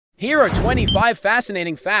Here are 25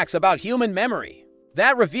 fascinating facts about human memory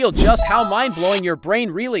that reveal just how mind-blowing your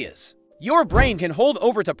brain really is. Your brain can hold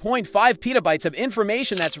over to 0.5 petabytes of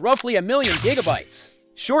information. That's roughly a million gigabytes.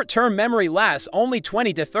 Short-term memory lasts only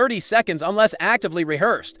 20 to 30 seconds unless actively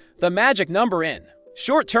rehearsed. The magic number in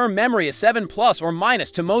short-term memory is 7 plus or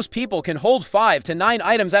minus to most people can hold 5 to 9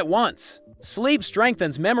 items at once. Sleep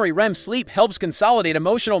strengthens memory. REM sleep helps consolidate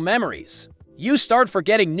emotional memories. You start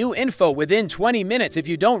forgetting new info within 20 minutes if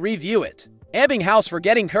you don't review it. Ebbinghaus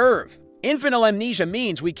forgetting curve. Infantile amnesia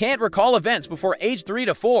means we can't recall events before age 3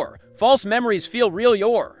 to 4. False memories feel real.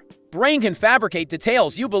 Your brain can fabricate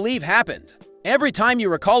details you believe happened. Every time you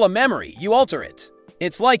recall a memory, you alter it.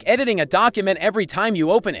 It's like editing a document every time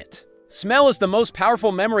you open it. Smell is the most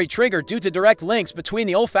powerful memory trigger due to direct links between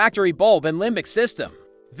the olfactory bulb and limbic system.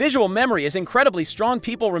 Visual memory is incredibly strong.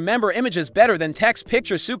 People remember images better than text.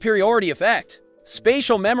 Picture superiority effect.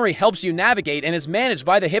 Spatial memory helps you navigate and is managed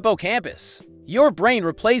by the hippocampus. Your brain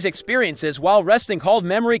replays experiences while resting, called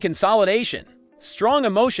memory consolidation. Strong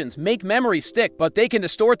emotions make memories stick, but they can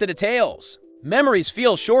distort the details. Memories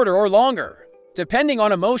feel shorter or longer, depending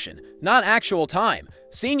on emotion, not actual time.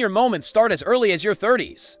 Senior moments start as early as your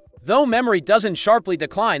 30s, though memory doesn't sharply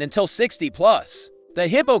decline until 60 plus. The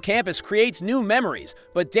hippocampus creates new memories,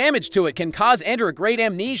 but damage to it can cause anterograde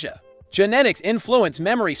amnesia. Genetics influence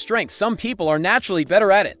memory strength. Some people are naturally better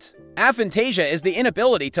at it. Aphantasia is the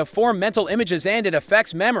inability to form mental images and it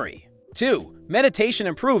affects memory. 2. Meditation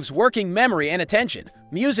improves working memory and attention.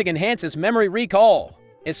 Music enhances memory recall,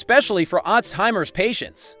 especially for Alzheimer's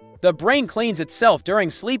patients. The brain cleans itself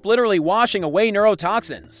during sleep, literally washing away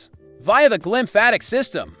neurotoxins via the glymphatic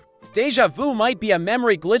system. Deja vu might be a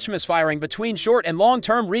memory glitch, misfiring between short and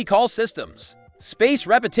long-term recall systems. Spaced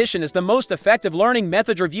repetition is the most effective learning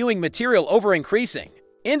method, reviewing material over increasing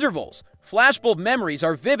intervals. Flashbulb memories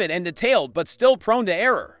are vivid and detailed but still prone to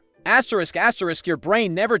error. Asterisk asterisk, your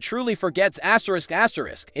brain never truly forgets. Asterisk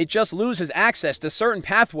asterisk, it just loses access to certain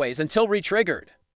pathways until re-triggered.